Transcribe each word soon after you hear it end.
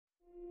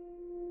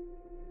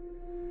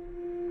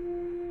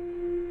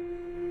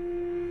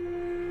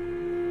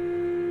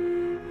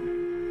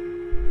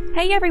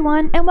Hey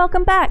everyone, and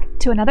welcome back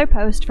to another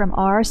post from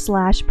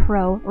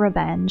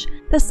r/pro-revenge,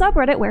 the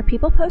subreddit where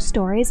people post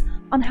stories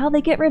on how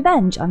they get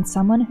revenge on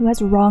someone who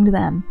has wronged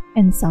them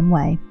in some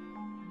way.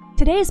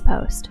 Today's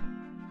post: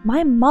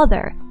 my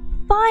mother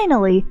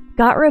finally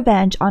got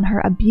revenge on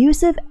her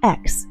abusive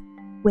ex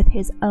with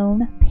his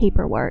own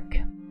paperwork.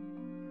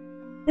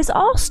 This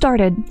all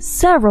started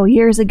several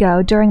years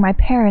ago during my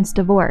parents'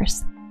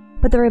 divorce,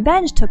 but the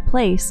revenge took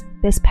place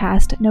this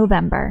past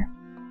November.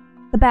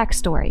 The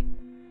backstory: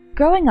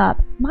 growing up,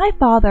 my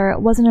father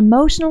was an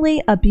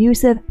emotionally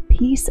abusive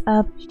piece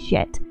of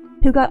shit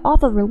who got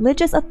off of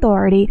religious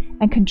authority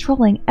and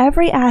controlling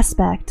every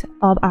aspect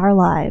of our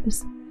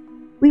lives.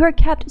 We were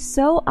kept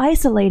so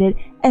isolated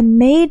and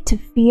made to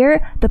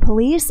fear the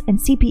police and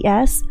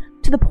CPS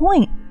to the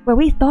point where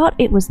we thought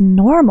it was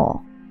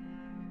normal.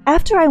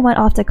 After I went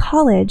off to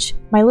college,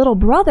 my little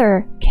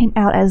brother came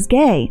out as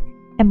gay,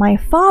 and my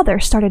father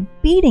started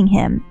beating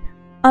him,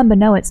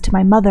 unbeknownst to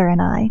my mother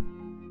and I.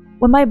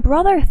 When my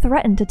brother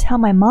threatened to tell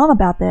my mom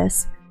about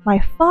this, my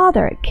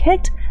father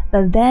kicked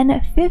the then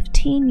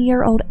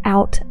 15-year-old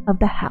out of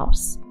the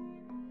house.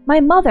 My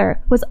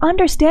mother was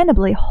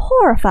understandably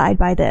horrified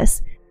by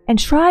this and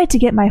tried to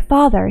get my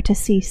father to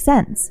see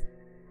sense,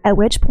 at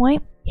which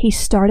point he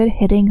started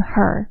hitting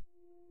her.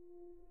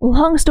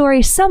 Long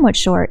story somewhat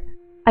short,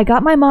 I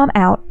got my mom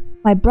out,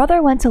 my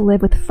brother went to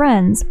live with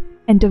friends,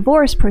 and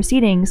divorce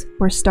proceedings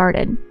were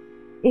started.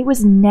 It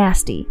was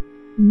nasty.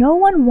 No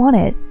one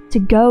wanted to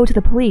go to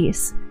the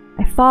police.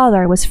 My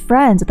father was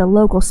friends with the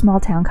local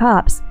small-town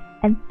cops,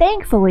 and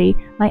thankfully,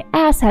 my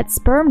asshat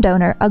sperm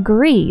donor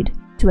agreed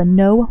to a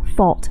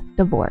no-fault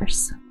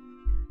divorce.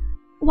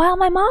 While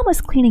my mom was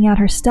cleaning out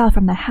her stuff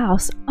from the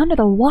house under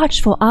the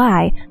watchful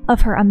eye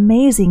of her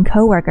amazing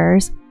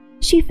coworkers,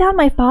 she found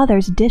my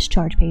father's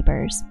discharge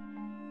papers.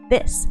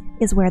 This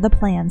is where the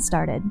plan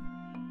started.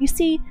 You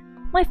see,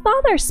 my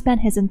father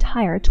spent his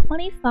entire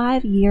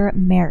 25-year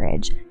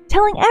marriage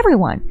telling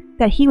everyone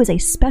that he was a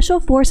Special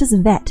Forces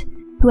vet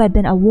who had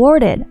been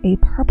awarded a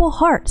Purple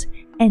Heart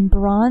and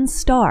Bronze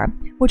Star,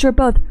 which were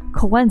both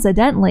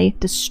coincidentally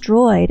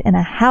destroyed in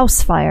a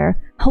house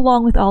fire,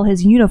 along with all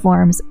his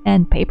uniforms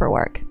and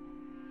paperwork.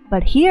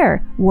 But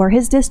here were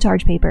his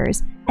discharge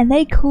papers, and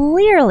they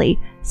clearly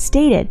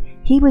stated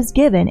he was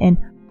given an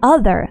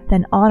other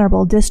than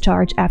honorable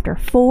discharge after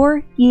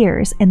 4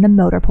 years in the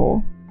motor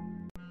pool.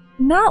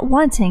 Not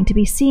wanting to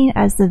be seen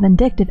as the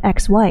vindictive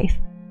ex-wife,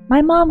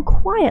 my mom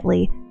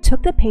quietly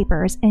took the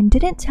papers and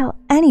didn't tell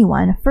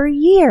anyone for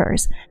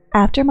years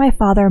after my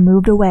father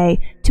moved away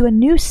to a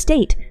new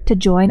state to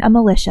join a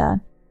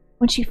militia.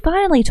 When she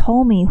finally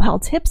told me while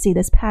tipsy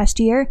this past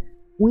year,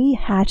 we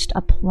hatched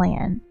a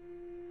plan.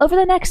 Over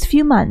the next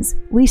few months,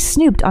 we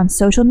snooped on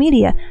social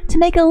media to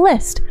make a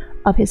list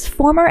of his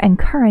former and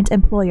current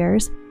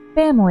employers,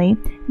 family,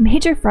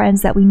 major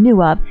friends that we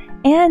knew of,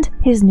 and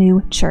his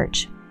new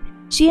church.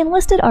 She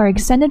enlisted our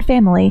extended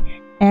family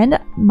and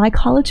my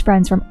college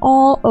friends from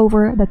all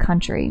over the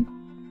country.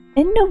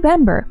 In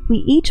November, we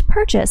each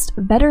purchased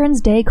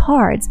Veterans Day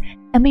cards,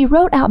 and we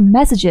wrote out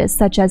messages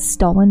such as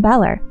Stolen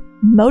Valor,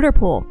 Motor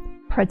Pool,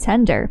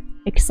 Pretender,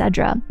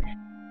 etc.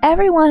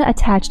 Everyone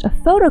attached a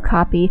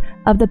photocopy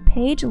of the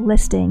page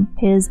listing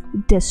his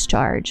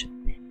discharge.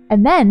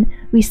 And then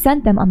we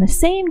sent them on the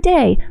same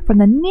day from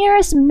the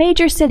nearest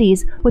major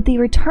cities with the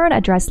return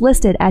address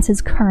listed as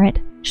his current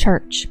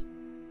church.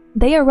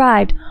 They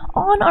arrived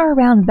on or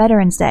around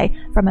Veterans Day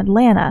from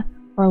Atlanta,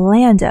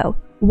 Orlando,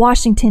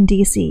 Washington,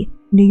 D.C.,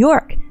 New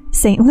York,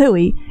 St.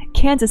 Louis,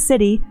 Kansas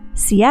City,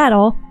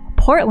 Seattle,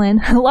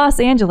 Portland,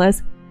 Los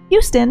Angeles,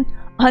 Houston,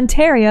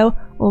 Ontario,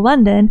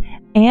 London,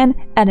 and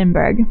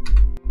Edinburgh.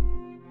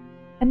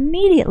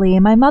 Immediately,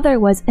 my mother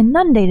was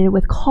inundated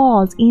with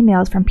calls,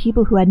 emails from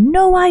people who had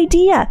no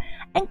idea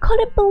and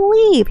couldn't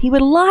believe he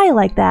would lie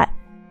like that,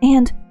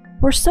 and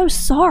were so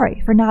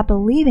sorry for not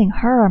believing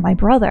her or my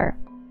brother.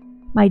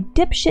 My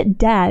dipshit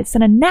dad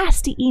sent a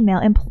nasty email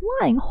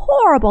implying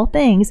horrible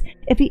things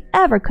if he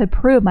ever could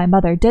prove my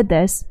mother did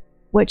this,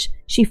 which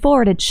she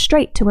forwarded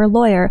straight to her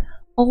lawyer,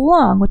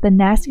 along with the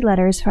nasty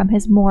letters from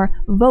his more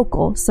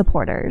vocal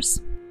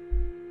supporters.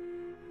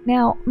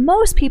 Now,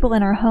 most people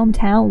in our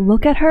hometown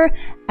look at her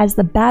as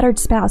the battered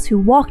spouse who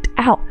walked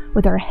out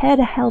with her head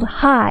held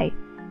high,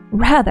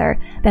 rather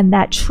than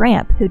that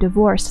tramp who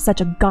divorced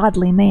such a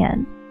godly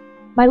man.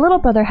 My little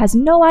brother has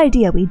no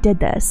idea we did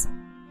this.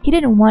 He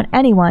didn't want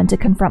anyone to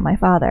confront my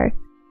father,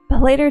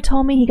 but later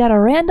told me he got a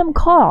random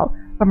call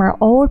from our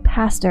old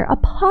pastor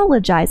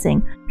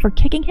apologizing for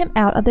kicking him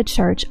out of the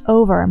church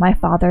over my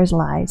father's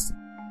lies.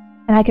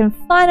 And I can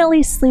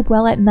finally sleep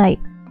well at night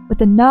with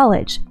the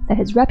knowledge that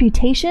his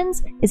reputation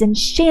is in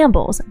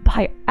shambles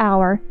by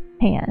our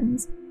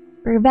hands.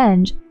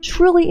 Revenge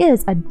truly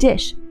is a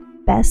dish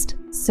best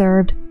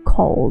served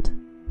cold.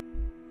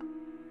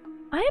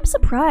 I am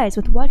surprised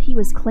with what he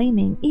was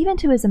claiming. Even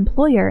to his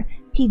employer,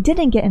 he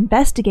didn't get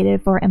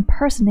investigated for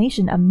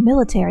impersonation of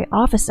military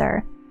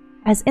officer,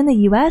 as in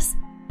the US,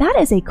 that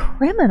is a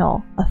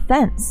criminal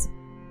offense.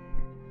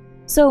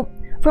 So,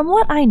 from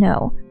what I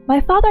know, My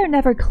father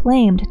never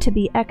claimed to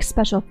be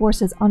ex-Special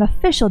Forces on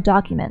official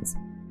documents.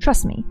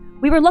 Trust me,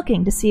 we were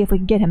looking to see if we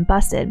could get him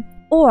busted,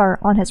 or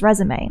on his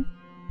resume.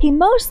 He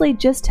mostly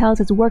just tells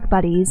his work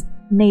buddies,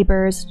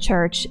 neighbors,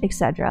 church,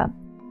 etc.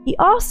 He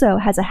also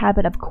has a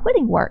habit of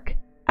quitting work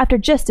after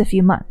just a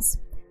few months.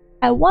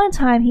 At one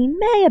time, he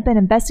may have been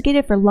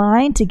investigated for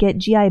lying to get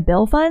GI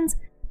Bill funds,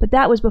 but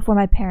that was before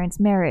my parents'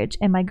 marriage,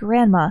 and my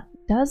grandma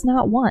does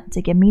not want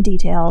to give me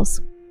details.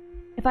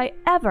 If I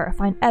ever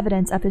find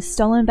evidence of his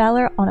stolen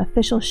valor on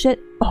official shit,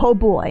 oh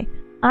boy,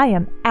 I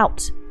am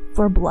out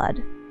for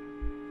blood.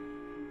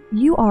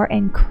 You are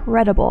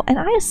incredible, and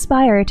I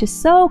aspire to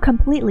so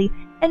completely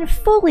and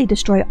fully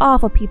destroy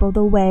awful people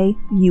the way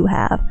you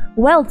have.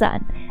 Well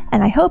done,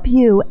 and I hope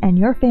you and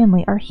your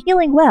family are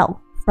healing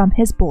well from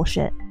his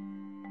bullshit.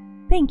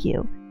 Thank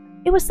you.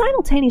 It was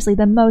simultaneously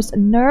the most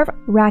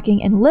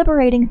nerve-wracking and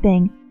liberating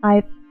thing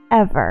I've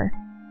ever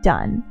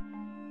done.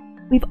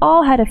 We've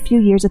all had a few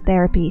years of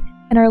therapy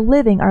and are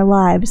living our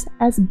lives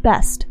as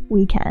best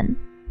we can.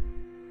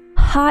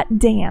 Hot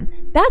damn,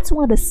 that's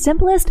one of the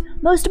simplest,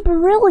 most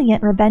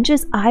brilliant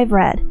revenges I've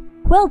read.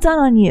 Well done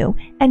on you,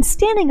 and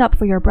standing up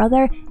for your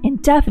brother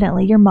and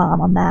definitely your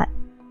mom on that.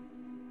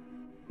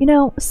 You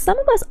know, some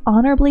of us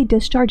honorably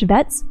discharge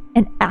vets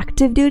and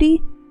active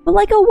duty would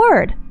like a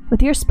word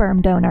with your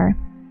sperm donor.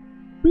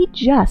 We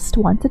just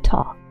want to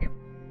talk.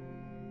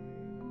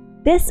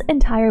 This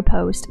entire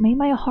post made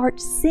my heart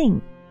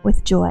sing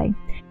with joy.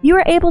 You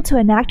were able to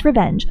enact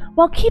revenge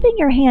while keeping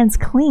your hands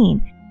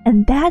clean,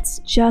 and that's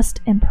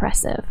just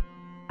impressive.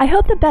 I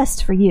hope the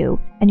best for you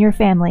and your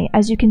family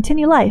as you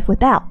continue life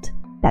without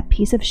that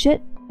piece of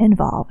shit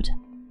involved.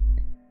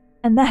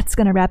 And that's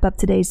going to wrap up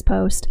today's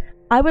post.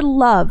 I would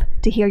love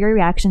to hear your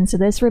reactions to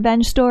this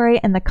revenge story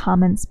in the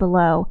comments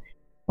below.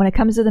 When it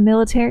comes to the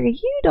military,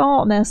 you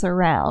don't mess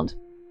around.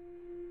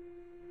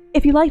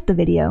 If you liked the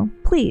video,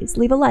 please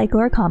leave a like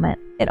or a comment.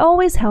 It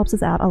always helps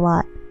us out a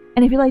lot.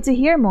 And if you'd like to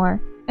hear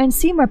more and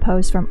see more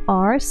posts from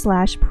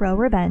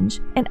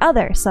r/ProRevenge and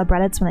other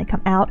subreddits when they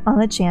come out on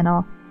the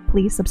channel,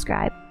 please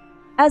subscribe.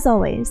 As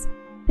always,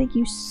 thank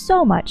you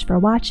so much for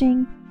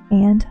watching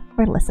and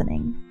for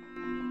listening.